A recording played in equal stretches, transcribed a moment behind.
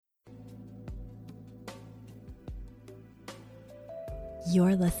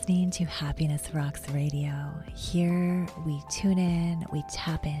You're listening to Happiness Rocks Radio. Here we tune in, we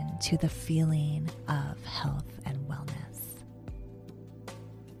tap into the feeling of health and wellness.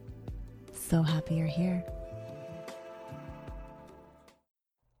 So happy you're here.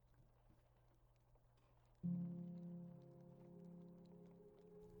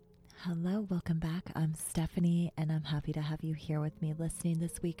 Hello, welcome back. I'm Stephanie, and I'm happy to have you here with me listening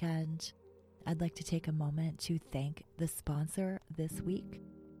this weekend. I'd like to take a moment to thank the sponsor this week,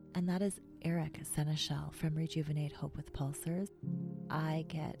 and that is Eric Seneschal from Rejuvenate Hope with Pulsars. I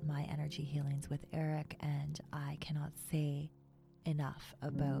get my energy healings with Eric, and I cannot say enough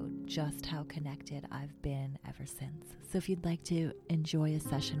about just how connected I've been ever since. So if you'd like to enjoy a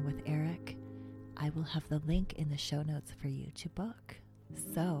session with Eric, I will have the link in the show notes for you to book.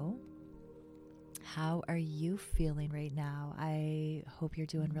 So, how are you feeling right now? I hope you're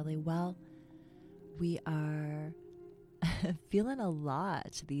doing really well. We are feeling a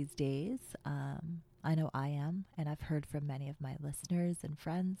lot these days. I know I am, and I've heard from many of my listeners and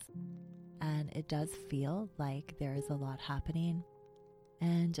friends, and it does feel like there is a lot happening.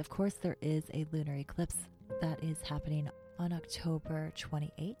 And of course, there is a lunar eclipse that is happening on October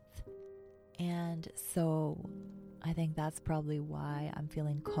 28th. And so I think that's probably why I'm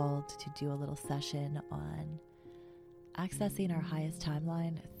feeling called to do a little session on accessing our highest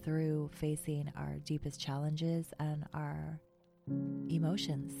timeline through facing our deepest challenges and our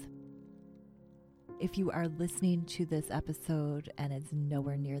emotions. If you are listening to this episode and it's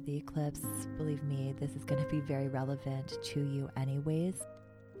nowhere near the eclipse, believe me, this is going to be very relevant to you anyways.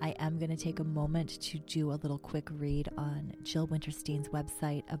 I am going to take a moment to do a little quick read on Jill Winterstein's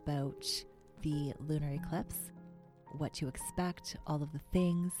website about the lunar eclipse, what to expect, all of the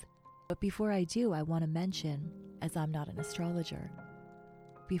things. But before I do, I want to mention, as I'm not an astrologer,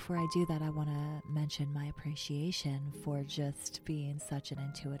 before I do that, I want to mention my appreciation for just being such an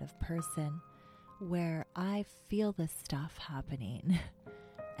intuitive person where I feel this stuff happening.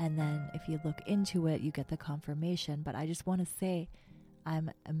 And then if you look into it, you get the confirmation. But I just want to say,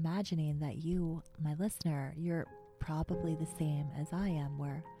 I'm imagining that you, my listener, you're probably the same as I am,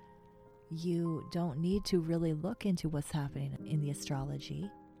 where you don't need to really look into what's happening in the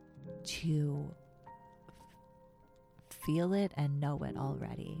astrology to feel it and know it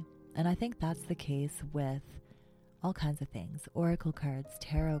already. And I think that's the case with all kinds of things: oracle cards,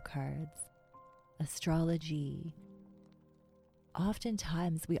 tarot cards, astrology.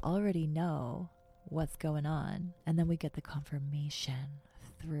 Oftentimes we already know what's going on, and then we get the confirmation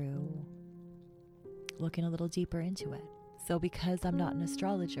through looking a little deeper into it. So because I'm not an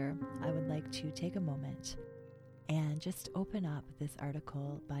astrologer, I would like to take a moment and just open up this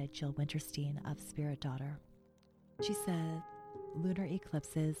article by Jill Winterstein of Spirit Daughter. She said, lunar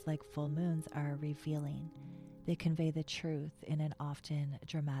eclipses, like full moons, are revealing. They convey the truth in an often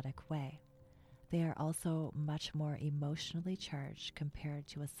dramatic way. They are also much more emotionally charged compared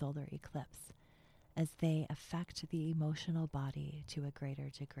to a solar eclipse, as they affect the emotional body to a greater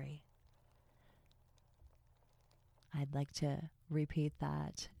degree. I'd like to repeat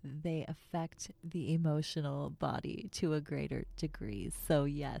that. They affect the emotional body to a greater degree. So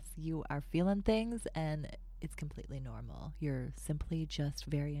yes, you are feeling things and it's completely normal. You're simply just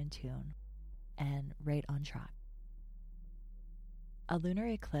very in tune and right on track. A lunar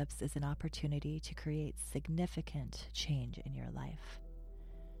eclipse is an opportunity to create significant change in your life.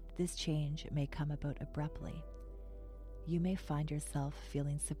 This change may come about abruptly. You may find yourself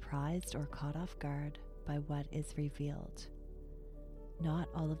feeling surprised or caught off guard by what is revealed. Not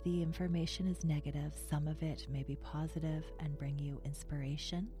all of the information is negative. Some of it may be positive and bring you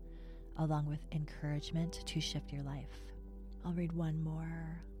inspiration, along with encouragement to shift your life. I'll read one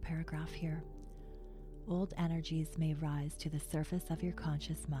more paragraph here. Old energies may rise to the surface of your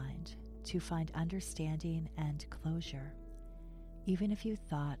conscious mind to find understanding and closure. Even if you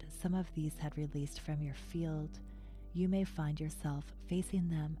thought some of these had released from your field, you may find yourself facing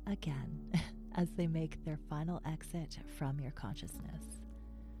them again as they make their final exit from your consciousness.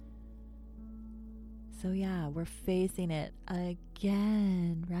 So yeah, we're facing it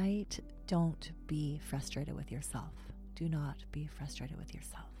again, right? Don't be frustrated with yourself. Do not be frustrated with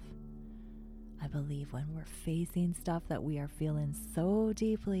yourself. I believe when we're facing stuff that we are feeling so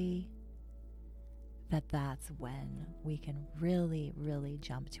deeply, that's when we can really, really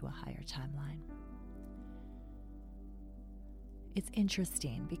jump to a higher timeline. It's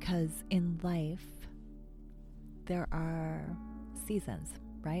interesting because in life, there are seasons,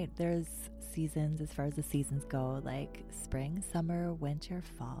 right? There's seasons as far as the seasons go, like spring, summer, winter,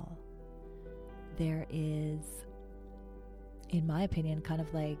 fall. There is, in my opinion, kind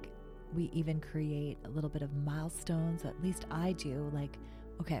of like we even create a little bit of milestones. At least I do. Like,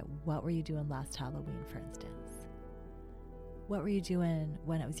 okay, what were you doing last Halloween, for instance? What were you doing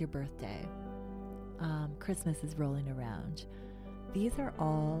when it was your birthday? Christmas is rolling around. These are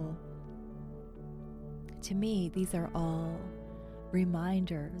all, to me, these are all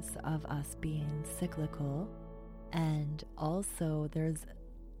reminders of us being cyclical. And also there's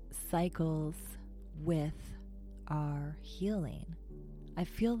cycles with our healing. I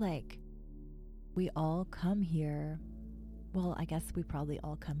feel like we all come here, well, I guess we probably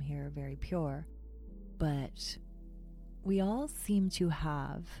all come here very pure, but we all seem to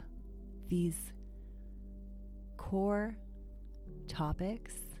have these core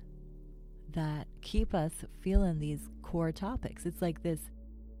topics that keep us feeling these core topics. It's like this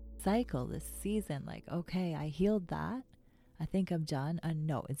cycle, this season, like, okay, I healed that. I think I'm done. And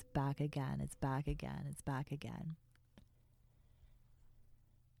no, it's back again. It's back again. It's back again.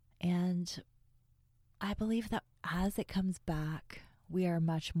 And I believe that as it comes back, we are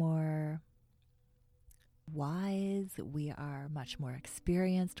much more wise. We are much more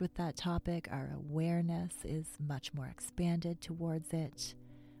experienced with that topic. Our awareness is much more expanded towards it.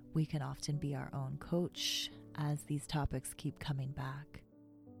 We can often be our own coach as these topics keep coming back.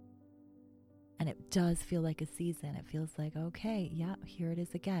 And it does feel like a season. It feels like, okay, yeah, here it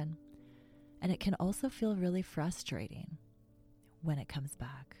is again. And it can also feel really frustrating when it comes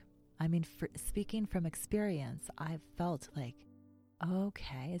back. I mean, speaking from experience, I've felt like,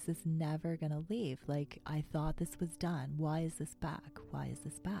 okay, is this never going to leave? Like, I thought this was done. Why is this back? Why is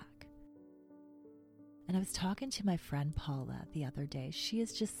this back? And I was talking to my friend Paula the other day. She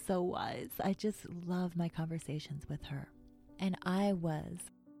is just so wise. I just love my conversations with her. And I was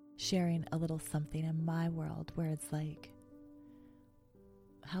sharing a little something in my world where it's like,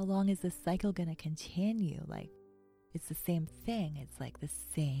 how long is this cycle going to continue? Like, it's the same thing. It's like the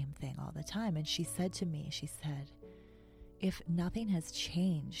same thing all the time. And she said to me, she said, if nothing has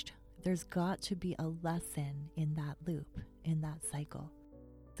changed, there's got to be a lesson in that loop, in that cycle.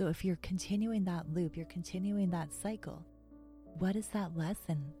 So if you're continuing that loop, you're continuing that cycle, what is that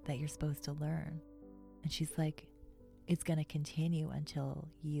lesson that you're supposed to learn? And she's like, it's going to continue until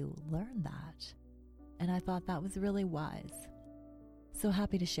you learn that. And I thought that was really wise. So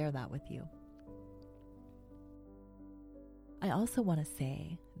happy to share that with you. I also want to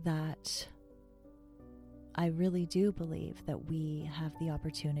say that I really do believe that we have the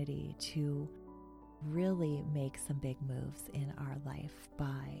opportunity to really make some big moves in our life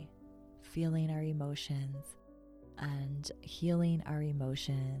by feeling our emotions and healing our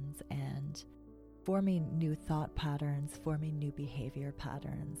emotions and forming new thought patterns, forming new behavior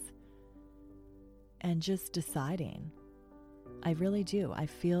patterns, and just deciding. I really do. I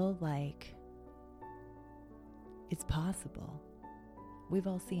feel like it's possible. We've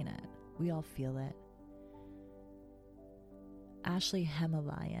all seen it. We all feel it. Ashley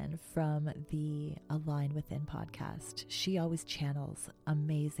Hemelian from the Align Within podcast, she always channels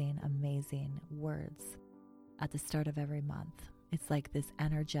amazing, amazing words at the start of every month. It's like this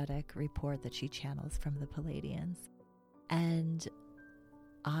energetic report that she channels from the Palladians. And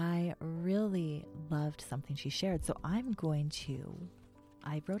I really loved something she shared. So I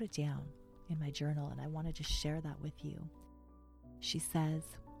wrote it down in my journal and I wanted to share that with you. She says,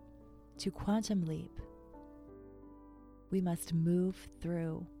 to quantum leap, we must move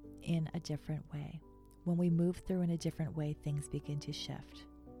through in a different way. When we move through in a different way, things begin to shift.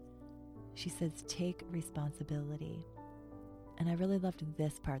 She says, take responsibility. And I really loved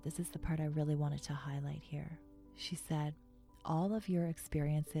this part. This is the part I really wanted to highlight here. She said, all of your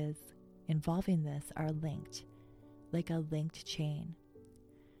experiences involving this are linked, like a linked chain.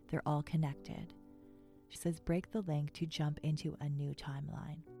 They're all connected. She says, break the link to jump into a new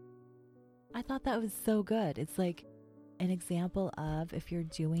timeline. I thought that was so good. It's like an example of if you're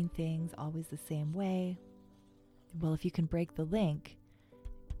doing things always the same way, well, if you can break the link,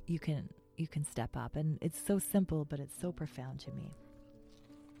 you can step up. And it's so simple, but it's so profound to me.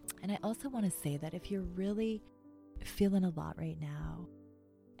 And I also want to say that if you're really feeling a lot right now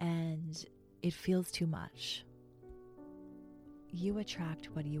and it feels too much, you attract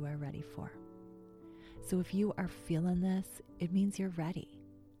what you are ready for. So if you are feeling this, it means you're ready.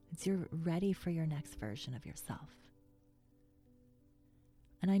 You're ready for your next version of yourself.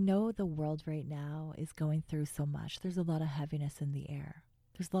 And I know the world right now is going through so much. There's a lot of heaviness in the air.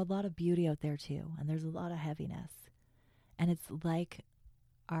 There's a lot of beauty out there too, and there's a lot of heaviness. And it's like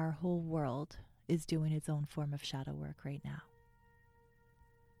our whole world is doing its own form of shadow work right now.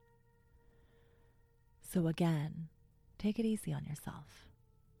 So again, take it easy on yourself.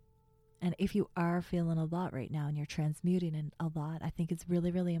 And if you are feeling a lot right now and you're transmuting in a lot, I think it's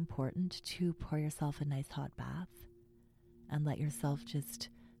really, really important to pour yourself a nice hot bath and let yourself just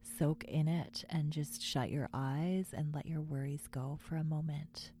soak in it and just shut your eyes and let your worries go for a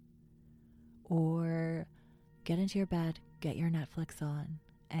moment. Or get into your bed, get your Netflix on,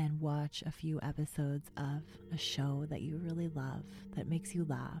 and watch a few episodes of a show that you really love, that makes you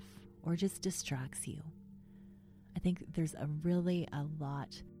laugh, or just distracts you. I think there's a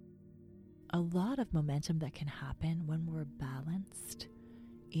lot of momentum that can happen when we're balanced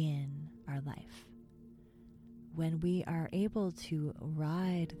in our life. When we are able to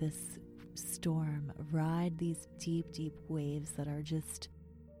ride this storm, ride these deep, deep waves that are just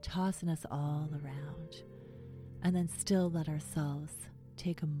tossing us all around, and then still let ourselves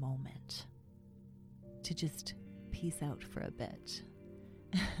take a moment to just peace out for a bit.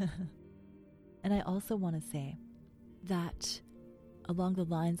 And I also want to say that along the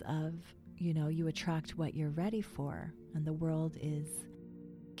lines of, you attract what you're ready for, and the world is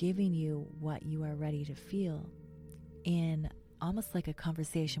giving you what you are ready to feel in almost like a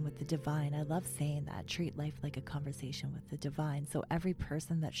conversation with the divine. I love saying that. Treat life like a conversation with the divine. So every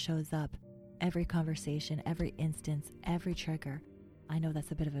person that shows up, every conversation, every instance, every trigger, I know that's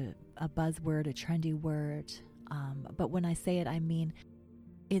a bit of a buzzword, a trendy word, but when I say it, I mean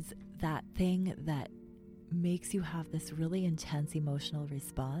it's that thing that makes you have this really intense emotional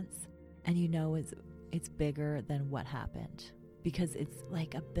response, and it's bigger than what happened, because it's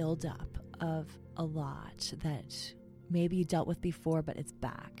like a buildup of a lot that maybe you dealt with before, but it's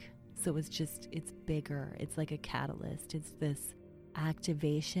back. So it's bigger. It's like a catalyst. It's this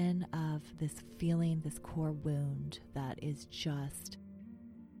activation of this feeling, this core wound that is just,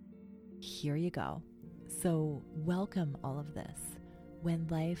 here you go. So welcome all of this. When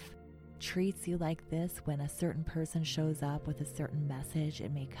life treats you like this, when a certain person shows up with a certain message,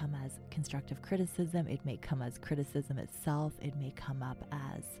 it may come as constructive criticism, it may come as criticism itself, it may come up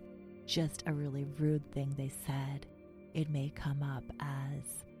as just a really rude thing they said, it may come up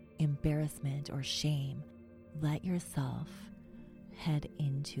as embarrassment or shame. Let yourself head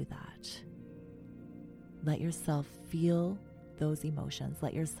into that. Let yourself feel those emotions.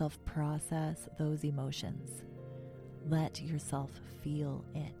 Let yourself process those emotions. Let yourself feel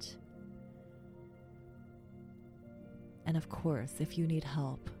it. And of course, if you need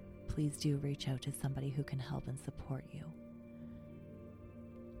help, please do reach out to somebody who can help and support you.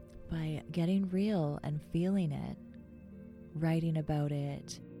 By getting real and feeling it, writing about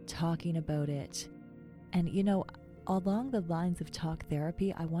it, talking about it, and along the lines of talk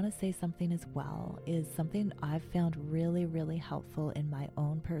therapy, I want to say something as well, is something I've found really, really helpful in my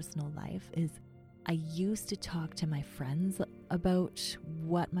own personal life is I used to talk to my friends about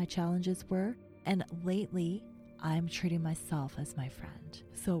what my challenges were, and lately I'm treating myself as my friend.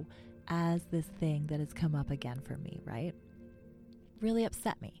 So as this thing that has come up again for me, right, really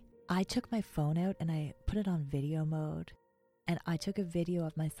upset me. I took my phone out and I put it on video mode, and I took a video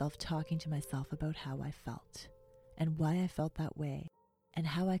of myself talking to myself about how I felt and why I felt that way and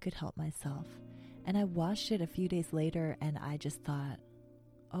how I could help myself. And I watched it a few days later and I just thought,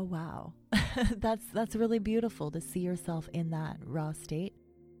 oh wow, that's really beautiful to see yourself in that raw state,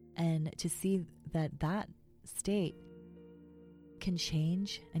 and to see that state can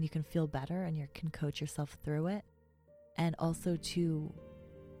change and you can feel better and you can coach yourself through it. And also to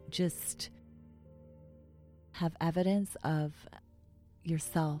just have evidence of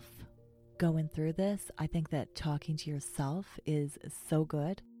yourself going through this. I think that talking to yourself is so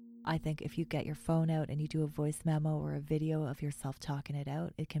good. I think if you get your phone out and you do a voice memo or a video of yourself talking it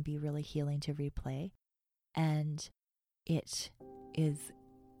out, it can be really healing to replay. And it is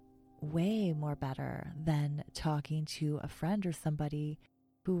way more better than talking to a friend or somebody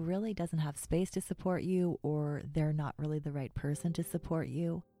who really doesn't have space to support you, or they're not really the right person to support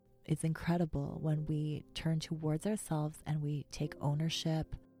you. It's incredible when we turn towards ourselves and we take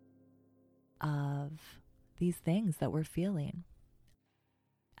ownership of these things that we're feeling.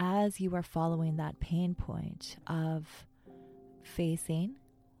 As you are following that pain point of facing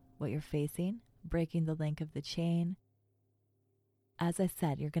what you're facing, breaking the link of the chain, as I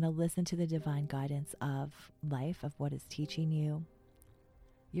said, you're going to listen to the divine guidance of life, of what is teaching you.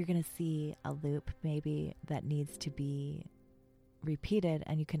 You're going to see a loop maybe that needs to be repeated,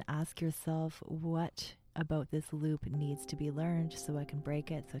 and you can ask yourself, what about this loop needs to be learned so I can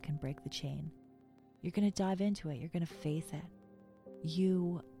break it, so I can break the chain. You're going to dive into it. You're going to face it.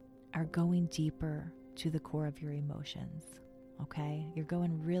 You are going deeper to the core of your emotions, okay? You're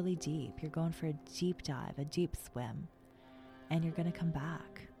going really deep. You're going for a deep dive, a deep swim, and you're going to come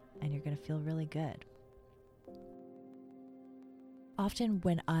back and you're going to feel really good. Often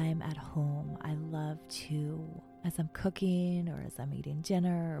when I'm at home, I love to, as I'm cooking or as I'm eating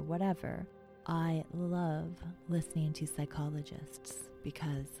dinner or whatever, I love listening to psychologists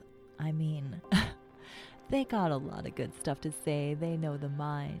because, I mean, they got a lot of good stuff to say. They know the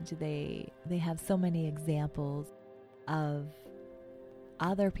mind. They have so many examples of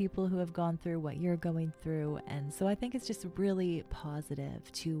other people who have gone through what you're going through. And so I think it's just really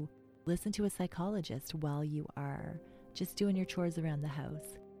positive to listen to a psychologist while you are just doing your chores around the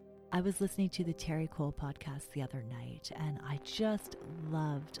house. I was listening to the Terry Cole podcast the other night, and I just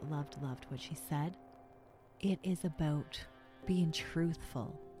loved what she said. It is about being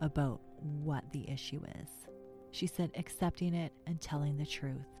truthful about what the issue is. She said accepting it and telling the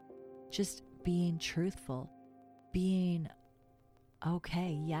truth. Just being truthful. Being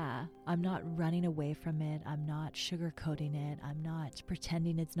okay, yeah, I'm not running away from it. I'm not sugarcoating it. I'm not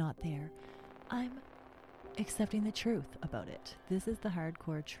pretending it's not there. I'm accepting the truth about it. This is the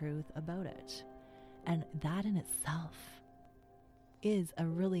hardcore truth about it. And that in itself is a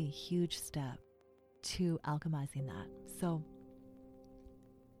really huge step to alchemizing that. So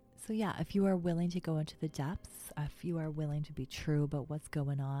yeah, if you are willing to go into the depths, if you are willing to be true about what's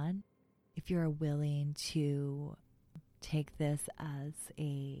going on, if you are willing to take this as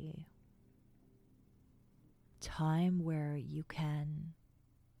a time where you can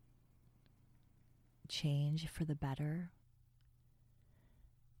change for the better,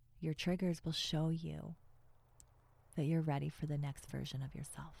 your triggers will show you that you're ready for the next version of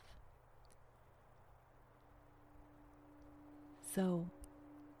yourself. So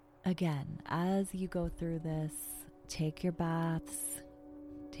again, as you go through this, take your baths,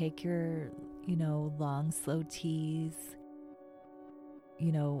 take your, long, slow teas,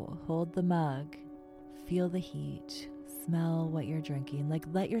 hold the mug, feel the heat, smell what you're drinking. Like,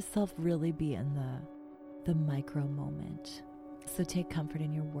 let yourself really be in the micro moment. So take comfort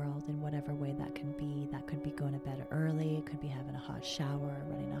in your world in whatever way that can be. That could be going to bed early. It could be having a hot shower,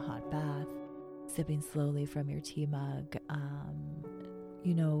 running a hot bath, sipping slowly from your tea mug,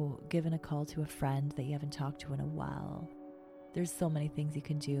 giving a call to a friend that you haven't talked to in a while. There's so many things you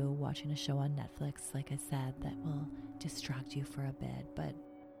can do. Watching a show on Netflix, like I said, that will distract you for a bit. But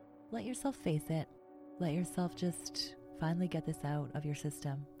let yourself face it. Let yourself just finally get this out of your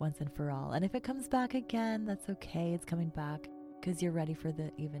system once and for all. And if it comes back again, that's okay. It's coming back because you're ready for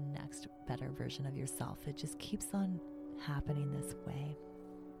the even next better version of yourself. It just keeps on happening this way.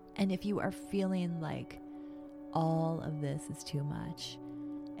 And if you are feeling like all of this is too much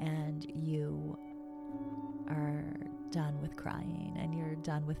and you are done with crying and you're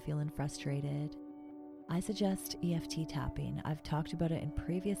done with feeling frustrated, I suggest EFT tapping. I've talked about it in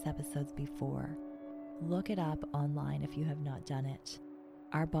previous episodes before. Look it up online if you have not done it.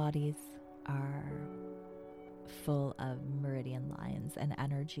 Our bodies are full of meridian lines and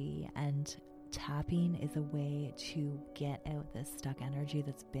energy, and tapping is a way to get out this stuck energy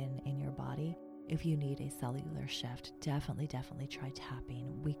that's been in your body. If you need a cellular shift, definitely try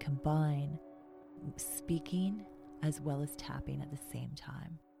tapping. We combine speaking as well as tapping at the same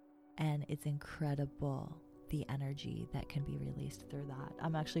time, and it's incredible the energy that can be released through that.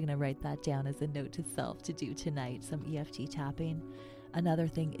 I'm actually going to write that down as a note to self to do tonight, some EFT tapping. Another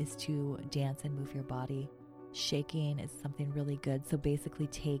thing is to dance and move your body. Shaking is something really good. So basically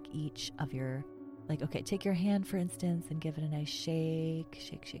take each of your, take your hand, for instance, and give it a nice shake.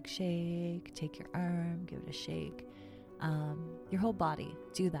 Take your arm, give it a shake. Your whole body,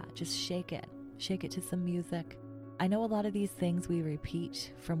 do that. Just shake it. Shake it to some music. I know a lot of these things we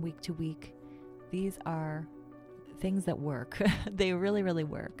repeat from week to week. These are things that work. They really, really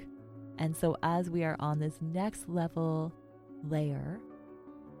work. And so as we are on this next level layer,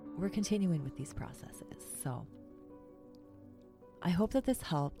 we're continuing with these processes. So I hope that this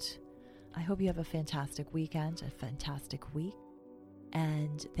helped. I hope you have a fantastic weekend, a fantastic week.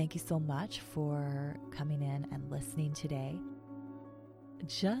 And thank you so much for coming in and listening today.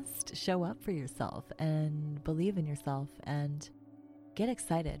 Just show up for yourself and believe in yourself and get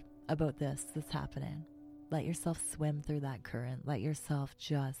excited about this that's happening. Let yourself swim through that current. Let yourself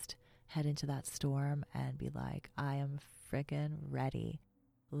just head into that storm and be like, I am freaking ready.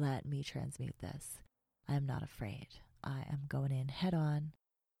 Let me transmute this. I am not afraid. I am going in head on.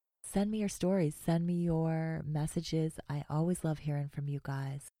 Send me your stories. Send me your messages. I always love hearing from you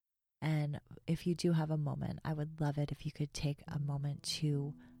guys. And if you do have a moment, I would love it if you could take a moment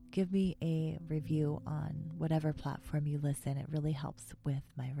to give me a review on whatever platform you listen. It really helps with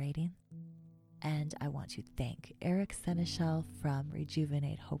my rating. And I want to thank Eric Seneschal from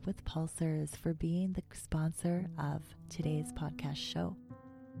Rejuvenate Hope with Pulsars for being the sponsor of today's podcast show.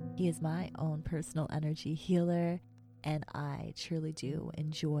 He is my own personal energy healer. and I truly do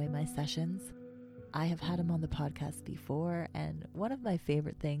enjoy my sessions. I have had him on the podcast before, and one of my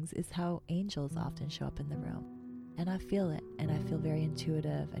favorite things is how angels often show up in the room. And I feel it, and I feel very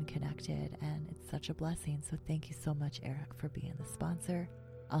intuitive and connected, and it's such a blessing. So thank you so much, Eric, for being the sponsor.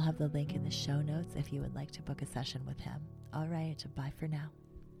 I'll have the link in the show notes if you would like to book a session with him. All right, bye for now.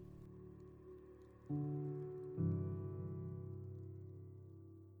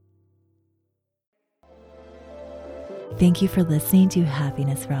 Thank you for listening to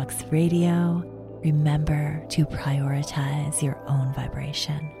Happiness Rocks Radio. Remember to prioritize your own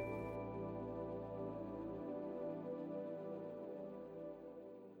vibration.